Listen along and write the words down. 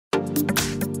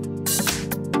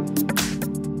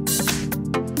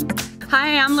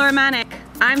Hi, I'm Laura Maniec.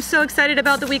 I'm so excited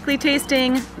about the weekly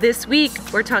tasting. This week,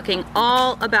 we're talking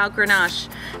all about Grenache.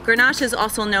 Grenache is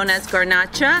also known as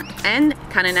Garnatxa and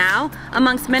Cananao,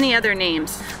 amongst many other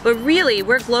names. But really,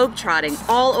 we're globetrotting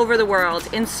all over the world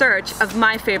in search of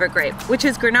my favorite grape, which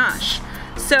is Grenache.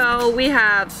 So we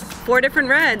have 4 different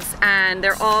reds, and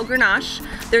they're all Grenache.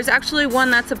 There's actually one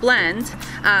that's a blend.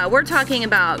 We're talking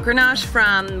about Grenache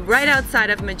from right outside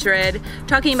of Madrid,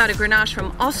 talking about a Grenache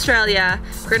from Australia,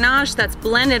 Grenache that's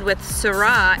blended with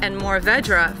Syrah and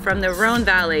Mourvedre from the Rhône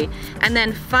Valley, and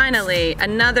then finally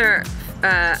another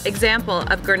example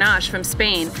of Grenache from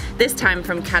Spain, this time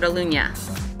from Catalonia.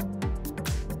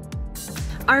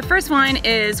 Our first wine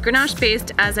is Grenache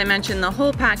based. As I mentioned, the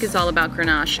whole pack is all about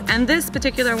Grenache, and this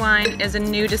particular wine is a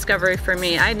new discovery for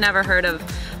me. I'd never heard of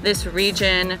this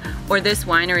region or this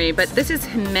winery, but this is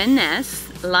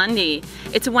Jiménez-Landi.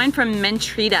 It's a wine from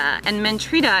Méntrida, and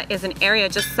Méntrida is an area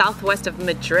just southwest of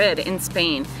Madrid in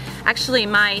Spain. Actually,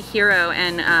 my hero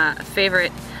and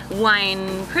favorite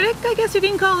wine critic, I guess you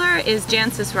can call her, is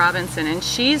Jancis Robinson, and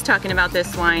she's talking about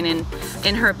this wine in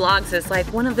her blogs as like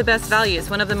one of the best values,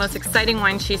 one of the most exciting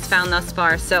wines she's found thus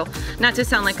far. So not to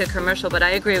sound like a commercial, but I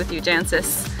agree with you,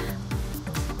 Jancis.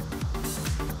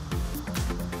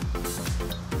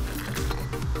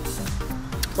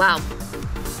 Wow.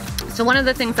 So one of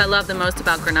the things I love the most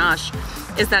about Grenache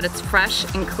is that it's fresh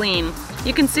and clean.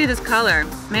 You can see this color.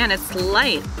 Man, it's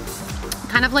light,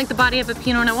 kind of like the body of a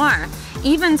Pinot Noir.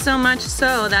 Even so much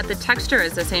so that the texture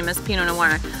is the same as Pinot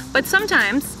Noir. But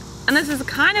sometimes, and this is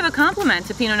kind of a compliment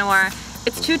to Pinot Noir,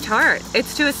 it's too tart,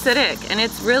 it's too acidic, and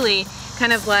it's really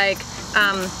kind of like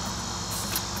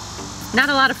not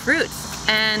a lot of fruit.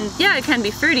 And yeah, it can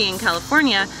be fruity in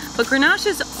California, but Grenache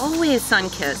is always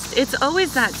sun-kissed. It's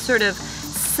always that sort of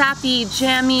sappy,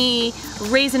 jammy,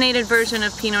 raisinated version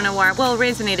of Pinot Noir. Well,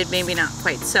 raisinated maybe not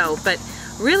quite so, but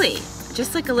really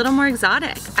just like a little more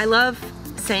exotic. I love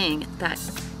saying that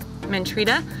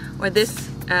Méntrida, or this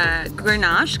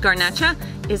Grenache, Garnatxa,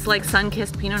 is like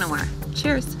sun-kissed Pinot Noir.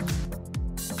 Cheers.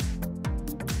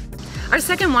 Our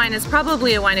second wine is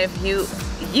probably a wine of you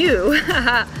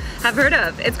have heard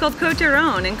of. It's called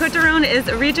Côtes-du-Rhône, and Côtes-du-Rhône is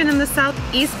a region in the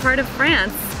southeast part of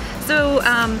France. So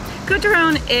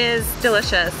Côtes-du-Rhône is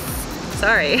delicious.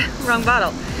 Sorry, wrong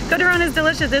bottle. Côtes-du-Rhône is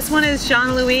delicious. This one is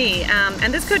Jean-Louis,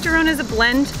 and this Côtes-du-Rhône is a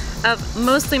blend of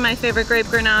mostly my favorite grape,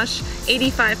 Grenache,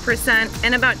 85%,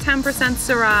 and about 10%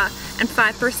 Syrah, and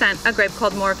 5% a grape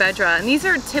called Mourvedre. And these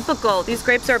are typical, these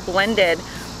grapes are blended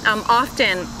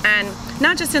often, and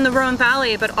not just in the Rhône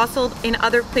Valley, but also in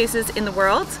other places in the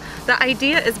world. The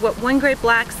idea is what one grape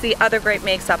lacks, the other grape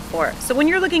makes up for. So when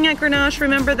you're looking at Grenache,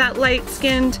 remember that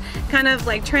light-skinned, kind of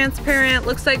like transparent,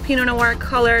 looks like Pinot Noir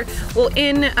color. Well,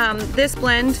 in this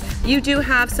blend, you do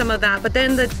have some of that, but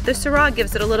then the Syrah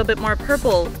gives it a little bit more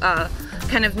purple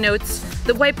kind of notes.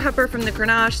 The white pepper from the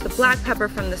Grenache, the black pepper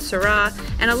from the Syrah,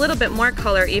 and a little bit more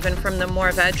color even from the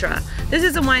Mourvedre. This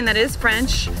is a wine that is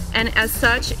French, and as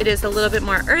such, it is a little bit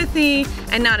more earthy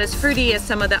and not as fruity as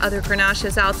some of the other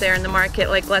Grenaches out there in the market,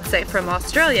 like let's say from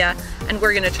Australia, and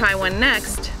we're gonna try one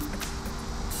next.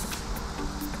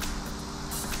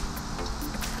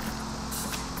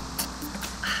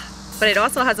 But it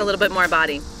also has a little bit more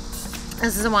body.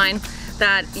 This is a wine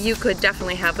that you could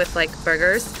definitely have with like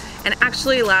burgers. And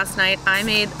actually last night I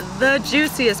made the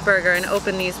juiciest burger and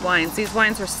opened these wines. These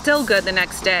wines are still good the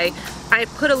next day. I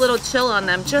put a little chill on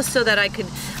them just so that I could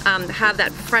have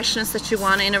that freshness that you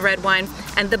want in a red wine.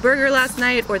 And the burger last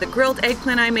night, or the grilled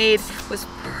eggplant I made, was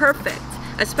perfect,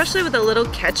 especially with a little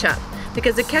ketchup,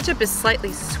 because the ketchup is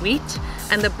slightly sweet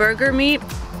and the burger meat,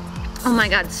 oh my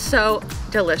God, so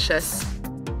delicious.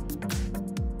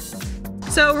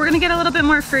 So we're gonna get a little bit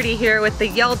more fruity here with the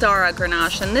Yaldara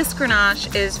Grenache, and this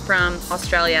Grenache is from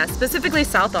Australia, specifically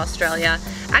South Australia.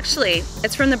 Actually,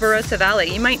 it's from the Barossa Valley.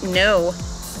 You might know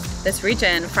this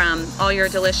region from all your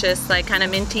delicious, like kind of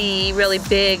minty, really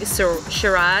big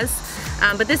Shiraz.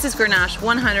 But this is Grenache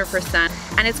 100%,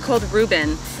 and it's called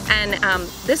Ruban. And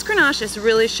this Grenache is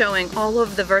really showing all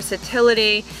of the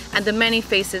versatility and the many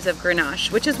faces of Grenache,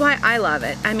 which is why I love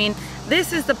it. I mean,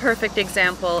 this is the perfect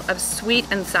example of sweet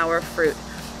and sour fruit.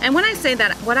 And when I say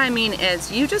that, what I mean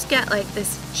is you just get like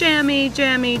this jammy,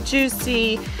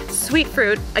 juicy, sweet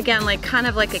fruit, again, like kind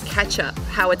of like a ketchup,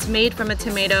 how it's made from a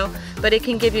tomato, but it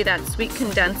can give you that sweet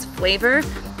condensed flavor.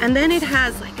 And then it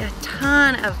has like a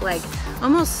ton of like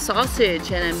almost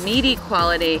sausage and a meaty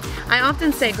quality. I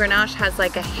often say Grenache has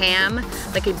like a ham,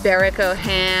 like a Iberico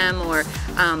ham, or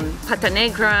pata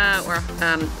negra, or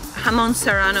jamon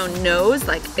serrano nose,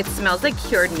 like it smells like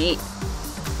cured meat.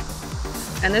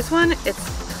 And this one, it's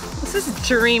This is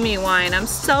dreamy wine. I'm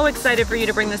so excited for you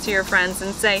to bring this to your friends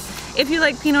and say, if you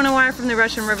like Pinot Noir from the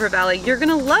Russian River Valley, you're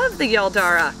gonna love the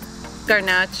Yaldara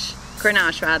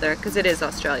Grenache rather, because it is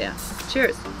Australia.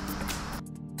 Cheers.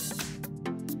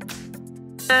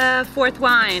 Fourth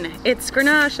wine. It's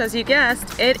Grenache, as you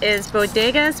guessed. It is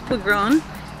Bodegas Puiggròs,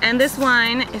 and this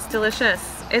wine is delicious.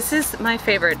 This is my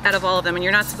favorite out of all of them, and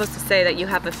you're not supposed to say that you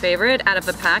have a favorite out of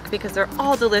a pack because they're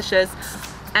all delicious.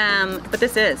 But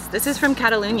this is from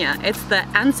Catalonia. It's the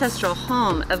ancestral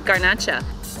home of Garnatxa.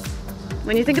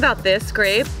 When you think about this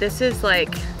grape, this is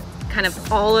like kind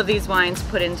of all of these wines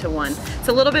put into one. It's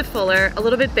a little bit fuller, a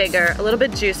little bit bigger, a little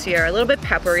bit juicier, a little bit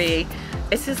peppery.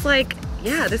 It's just like,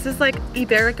 yeah, this is like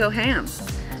Iberico ham.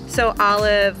 So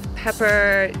olive,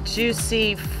 pepper,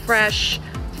 juicy, fresh,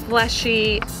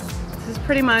 fleshy. This is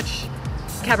pretty much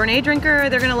Cabernet drinker,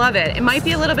 they're gonna love it. It might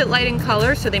be a little bit light in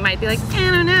color, so they might be like,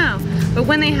 I don't know. But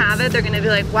when they have it, they're gonna be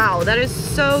like, wow, that is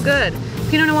so good.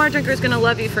 Pinot Noir drinker is gonna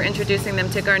love you for introducing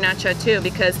them to Garnatxa too,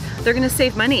 because they're gonna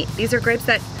save money. These are grapes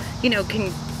that, you know,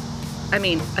 can, I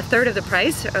mean, a third of the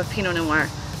price of Pinot Noir.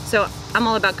 So I'm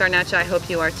all about Garnatxa, I hope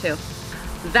you are too.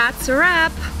 That's a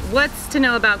wrap. What's to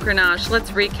know about Grenache? Let's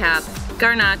recap.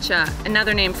 Garnatxa,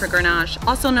 another name for Grenache,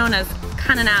 also known as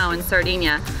Cananao in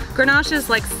Sardinia. Grenache is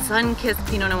like sun-kissed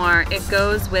Pinot Noir. It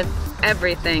goes with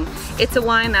everything. It's a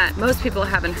wine that most people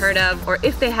haven't heard of, or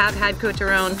if they have had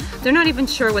Côtes-du-Rhône, they're not even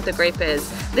sure what the grape is.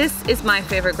 This is my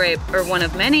favorite grape, or one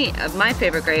of many of my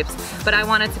favorite grapes, but I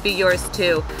want it to be yours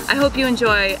too. I hope you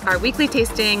enjoy our weekly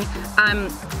tasting. I'm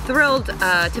thrilled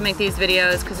to make these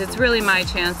videos because it's really my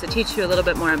chance to teach you a little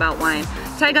bit more about wine.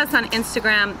 Tag us on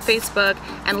Instagram, Facebook,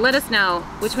 and let us know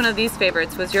which one of these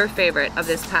favorites was your favorite of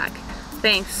this pack.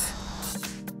 Thanks.